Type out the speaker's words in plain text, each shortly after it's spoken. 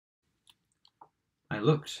I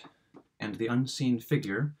looked, and the unseen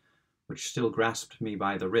figure, which still grasped me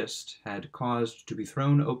by the wrist, had caused to be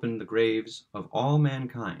thrown open the graves of all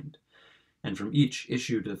mankind, and from each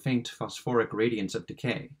issued the faint phosphoric radiance of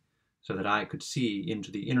decay, so that I could see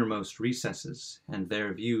into the innermost recesses, and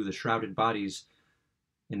there view the shrouded bodies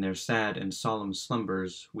in their sad and solemn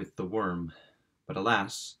slumbers with the worm. But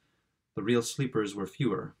alas, the real sleepers were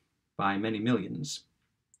fewer, by many millions,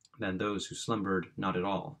 than those who slumbered not at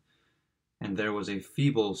all. And there was a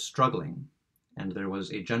feeble struggling, and there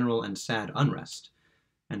was a general and sad unrest,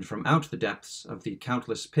 and from out the depths of the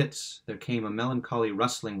countless pits there came a melancholy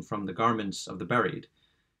rustling from the garments of the buried,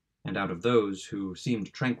 and out of those who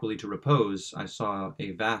seemed tranquilly to repose I saw a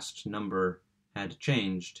vast number had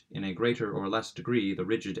changed, in a greater or less degree, the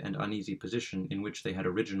rigid and uneasy position in which they had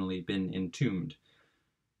originally been entombed.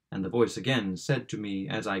 And the voice again said to me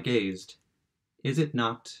as I gazed, "Is it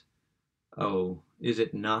not, oh, is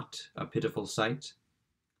it not a pitiful sight?"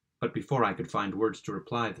 But before I could find words to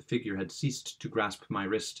reply, the figure had ceased to grasp my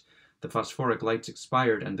wrist, the phosphoric lights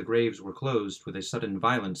expired, and the graves were closed with a sudden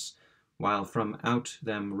violence, while from out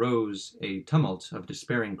them rose a tumult of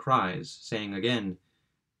despairing cries, saying again,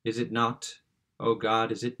 "Is it not, O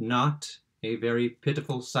God, is it not a very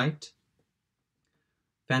pitiful sight?"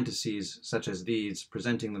 Fantasies such as these,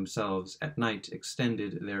 presenting themselves at night,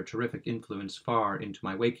 extended their terrific influence far into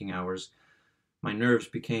my waking hours. My nerves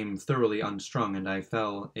became thoroughly unstrung, and I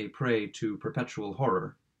fell a prey to perpetual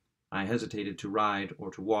horror. I hesitated to ride, or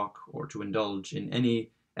to walk, or to indulge in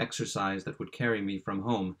any exercise that would carry me from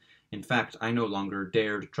home. In fact, I no longer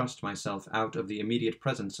dared trust myself out of the immediate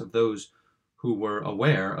presence of those who were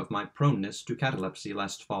aware of my proneness to catalepsy,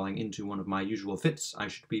 lest, falling into one of my usual fits, I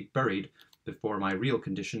should be buried before my real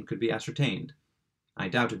condition could be ascertained. I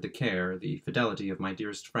doubted the care, the fidelity of my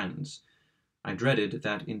dearest friends. I dreaded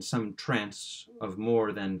that in some trance of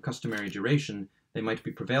more than customary duration they might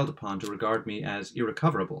be prevailed upon to regard me as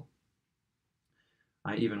irrecoverable.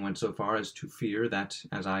 I even went so far as to fear that,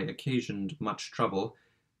 as I occasioned much trouble,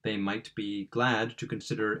 they might be glad to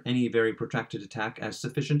consider any very protracted attack as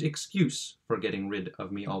sufficient excuse for getting rid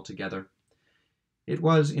of me altogether. It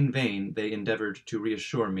was in vain they endeavored to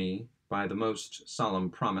reassure me by the most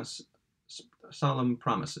solemn promises.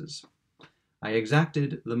 I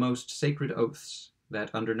exacted the most sacred oaths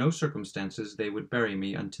that under no circumstances they would bury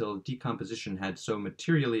me until decomposition had so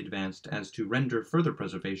materially advanced as to render further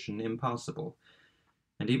preservation impossible.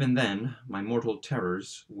 And even then my mortal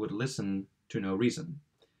terrors would listen to no reason,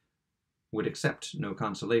 would accept no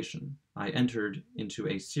consolation. I entered into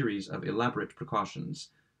a series of elaborate precautions.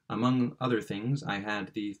 Among other things, I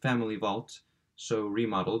had the family vault so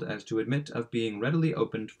remodeled as to admit of being readily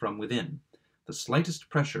opened from within. The slightest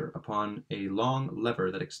pressure upon a long lever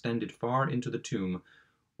that extended far into the tomb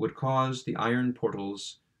would cause the iron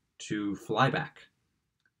portals to fly back.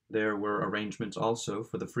 There were arrangements also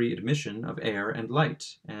for the free admission of air and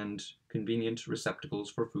light, and convenient receptacles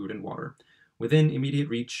for food and water, within immediate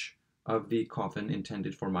reach of the coffin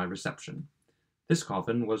intended for my reception. This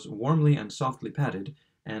coffin was warmly and softly padded,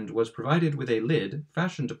 and was provided with a lid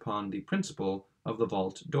fashioned upon the principle of the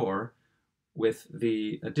vault door, with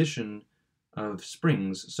the addition of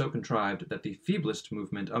springs so contrived that the feeblest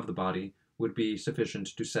movement of the body would be sufficient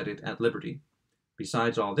to set it at liberty.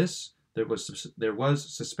 Besides all this, there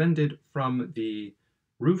was suspended from the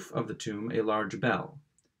roof of the tomb a large bell,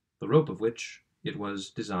 the rope of which, it was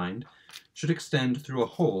designed, should extend through a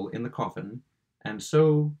hole in the coffin, and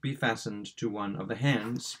so be fastened to one of the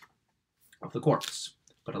hands of the corpse.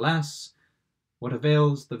 But alas, what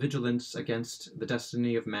avails the vigilance against the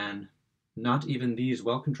destiny of man? Not even these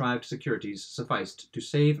well-contrived securities sufficed to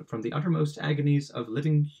save from the uttermost agonies of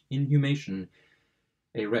living inhumation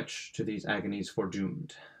a wretch to these agonies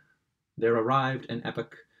foredoomed. There arrived an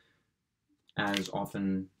epoch, as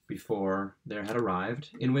often before there had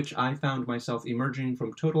arrived, in which I found myself emerging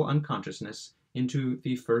from total unconsciousness into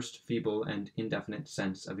the first feeble and indefinite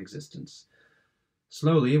sense of existence.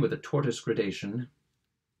 Slowly, with a tortoise gradation,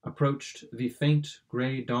 approached the faint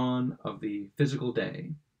gray dawn of the physical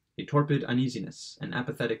day, a torpid uneasiness, an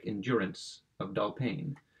apathetic endurance of dull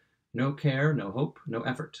pain. No care, no hope, no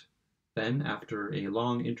effort. Then, after a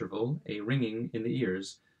long interval, a ringing in the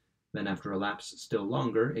ears. Then, after a lapse still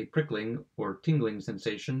longer, a prickling or tingling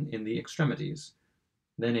sensation in the extremities.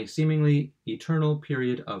 Then a seemingly eternal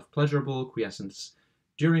period of pleasurable quiescence,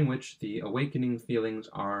 during which the awakening feelings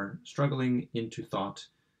are struggling into thought.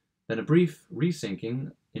 Then a brief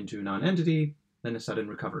resinking into nonentity, then a sudden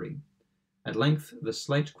recovery. At length, the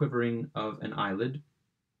slight quivering of an eyelid,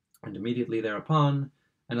 and immediately thereupon,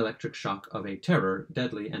 an electric shock of a terror,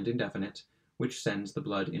 deadly and indefinite, which sends the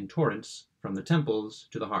blood in torrents from the temples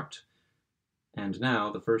to the heart. And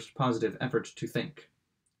now the first positive effort to think,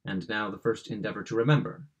 and now the first endeavor to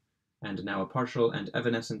remember, and now a partial and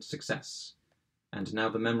evanescent success, and now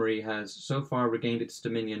the memory has so far regained its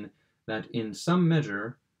dominion that in some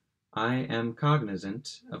measure I am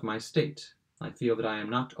cognizant of my state. I feel that I am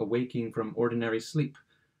not awaking from ordinary sleep.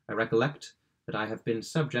 I recollect that I have been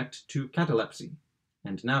subject to catalepsy,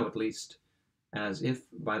 and now at least, as if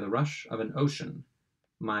by the rush of an ocean,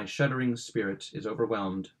 my shuddering spirit is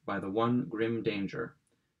overwhelmed by the one grim danger,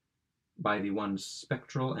 by the one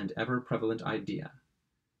spectral and ever-prevalent idea.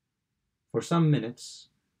 For some minutes,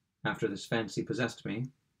 after this fancy possessed me,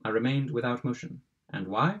 I remained without motion. And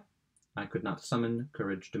why? I could not summon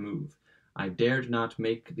courage to move. I dared not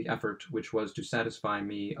make the effort which was to satisfy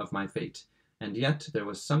me of my fate, and yet there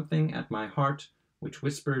was something at my heart which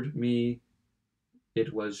whispered me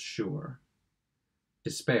it was sure.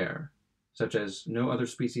 Despair, such as no other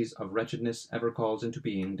species of wretchedness ever calls into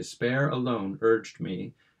being, despair alone urged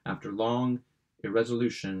me, after long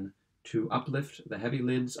irresolution, to uplift the heavy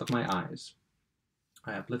lids of my eyes.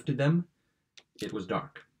 I uplifted them. It was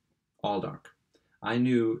dark, all dark. I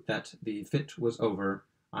knew that the fit was over.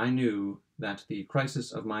 I knew that the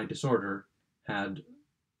crisis of my disorder had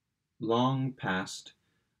long passed.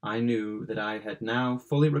 I knew that I had now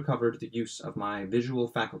fully recovered the use of my visual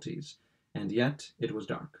faculties, and yet it was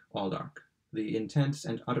dark, all dark. The intense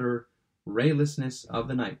and utter raylessness of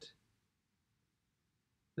the night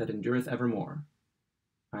that endureth evermore.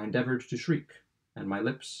 I endeavored to shriek, and my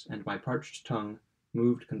lips and my parched tongue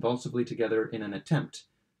moved convulsively together in an attempt,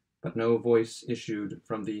 but no voice issued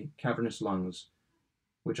from the cavernous lungs,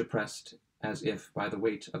 which, oppressed as if by the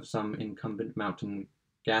weight of some incumbent mountain,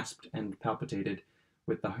 gasped and palpitated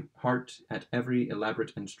with the heart at every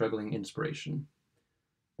elaborate and struggling inspiration.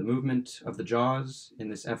 The movement of the jaws in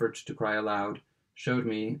this effort to cry aloud showed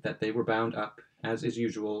me that they were bound up, as is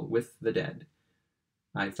usual, with the dead.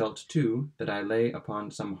 I felt, too, that I lay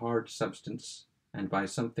upon some hard substance, and by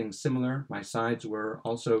something similar my sides were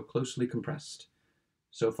also closely compressed.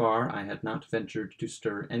 So far I had not ventured to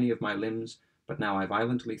stir any of my limbs, but now I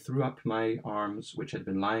violently threw up my arms, which had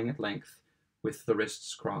been lying at length, with the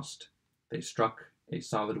wrists crossed. They struck a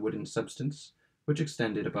solid wooden substance, which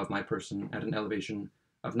extended above my person at an elevation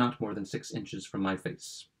of not more than 6 inches from my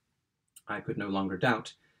face. I could no longer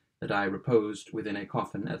doubt that I reposed within a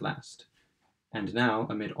coffin at last. And now,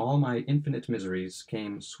 amid all my infinite miseries,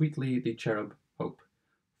 came sweetly the cherub hope,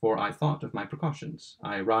 for I thought of my precautions.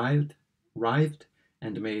 I writhed,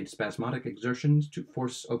 and made spasmodic exertions to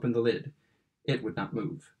force open the lid. It would not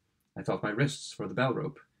move. I felt my wrists for the bell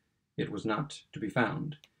rope. It was not to be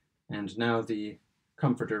found. And now the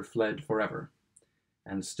comforter fled forever.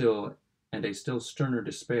 And a still sterner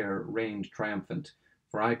despair reigned triumphant,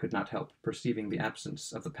 for I could not help perceiving the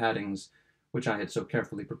absence of the paddings which I had so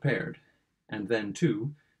carefully prepared. And then,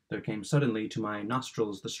 too, there came suddenly to my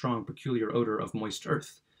nostrils the strong peculiar odor of moist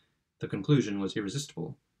earth. The conclusion was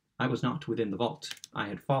irresistible. I was not within the vault. I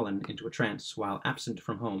had fallen into a trance while absent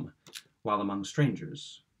from home, while among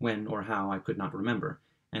strangers, when or how I could not remember,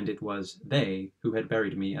 and it was they who had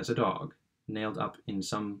buried me as a dog, nailed up in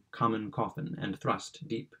some common coffin, and thrust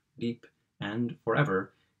deep, deep, and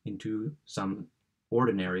forever into some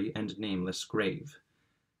ordinary and nameless grave.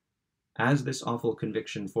 As this awful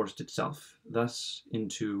conviction forced itself thus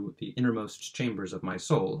into the innermost chambers of my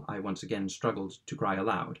soul, I once again struggled to cry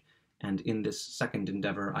aloud, and in this second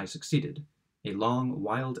endeavor I succeeded. A long,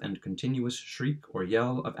 wild, and continuous shriek or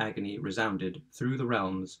yell of agony resounded through the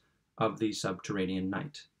realms of the subterranean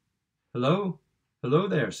night. "Hello? Hello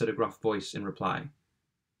there," said a gruff voice in reply.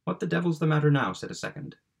 "What the devil's the matter now?" said a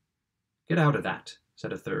second. "Get out of that,"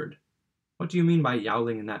 said a third. "What do you mean by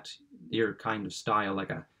yowling in that ere kind of style like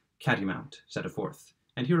a catamount?" said a fourth,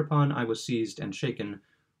 and hereupon I was seized and shaken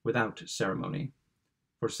without ceremony,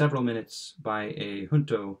 for several minutes, by a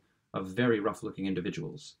junto of very rough-looking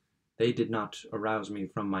individuals. They did not arouse me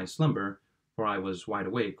from my slumber, for I was wide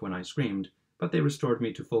awake when I screamed, but they restored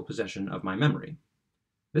me to full possession of my memory.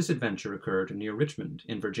 This adventure occurred near Richmond,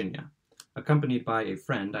 in Virginia. Accompanied by a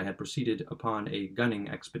friend, I had proceeded upon a gunning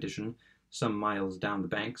expedition some miles down the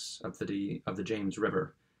banks of the James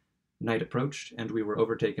River. Night approached, and we were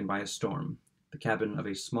overtaken by a storm. The cabin of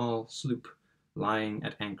a small sloop lying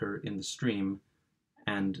at anchor in the stream,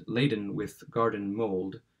 and laden with garden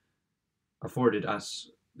mold, afforded us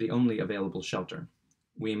the only available shelter.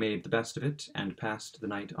 We made the best of it, and passed the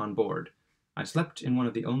night on board. I slept in one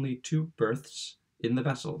of the only 2 berths in the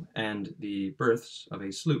vessel, and the berths of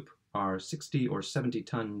a sloop are 60 or 70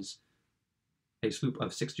 tons. A sloop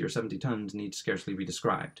of 60 or 70 tons need scarcely be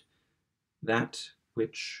described. That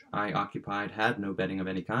which I occupied had no bedding of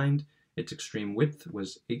any kind. Its extreme width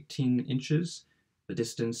was 18 inches. The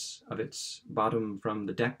distance of its bottom from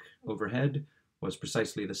the deck overhead was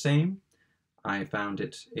precisely the same. I found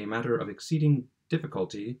it a matter of exceeding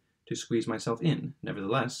difficulty to squeeze myself in.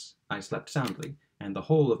 Nevertheless, I slept soundly, and the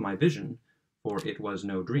whole of my vision, for it was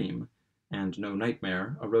no dream, and no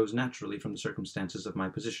nightmare, arose naturally from the circumstances of my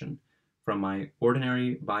position, from my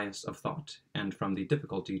ordinary bias of thought, and from the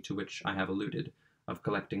difficulty to which I have alluded, of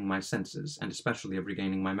collecting my senses, and especially of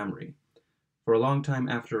regaining my memory. For a long time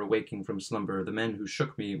after awaking from slumber, the men who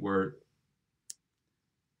shook me were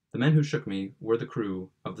the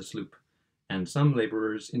crew of the sloop, and some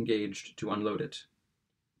laborers engaged to unload it.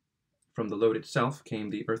 From the load itself came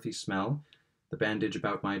the earthy smell. The bandage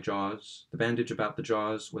about the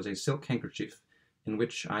jaws was a silk handkerchief in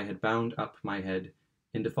which I had bound up my head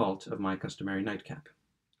in default of my customary nightcap.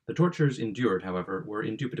 The tortures endured, however, were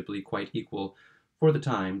indubitably quite equal for the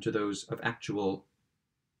time to those of actual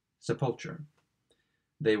sepulture.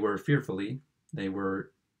 They were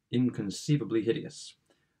inconceivably hideous.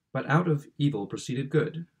 But out of evil proceeded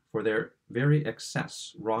good, for their very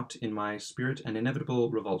excess wrought in my spirit an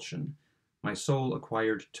inevitable revulsion. My soul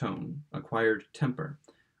acquired tone, acquired temper.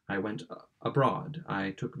 I went abroad.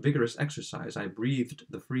 I took vigorous exercise. I breathed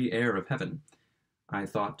the free air of heaven. I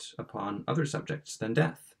thought upon other subjects than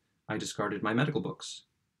death. I discarded my medical books.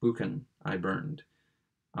 Buchan I burned.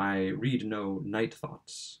 I read no night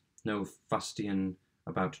thoughts, no fustian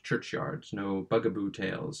about churchyards, no bugaboo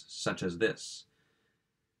tales such as this.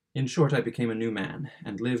 In short, I became a new man,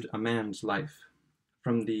 and lived a man's life.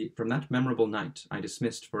 From that memorable night, I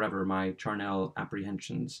dismissed forever my charnel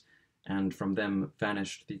apprehensions, and from them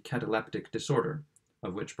vanished the cataleptic disorder,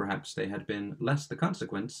 of which perhaps they had been less the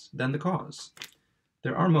consequence than the cause.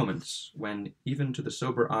 There are moments when, even to the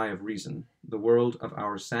sober eye of reason, the world of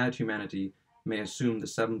our sad humanity may assume the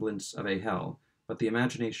semblance of a hell, but the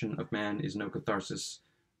imagination of man is no catharsis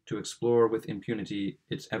to explore with impunity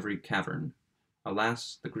its every cavern.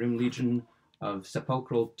 Alas, the grim legion of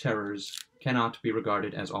sepulchral terrors cannot be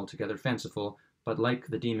regarded as altogether fanciful, but like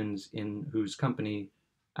the demons in whose company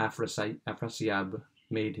Afrasiab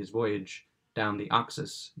made his voyage down the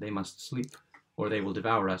Oxus, they must sleep, or they will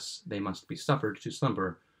devour us, they must be suffered to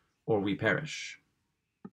slumber, or we perish.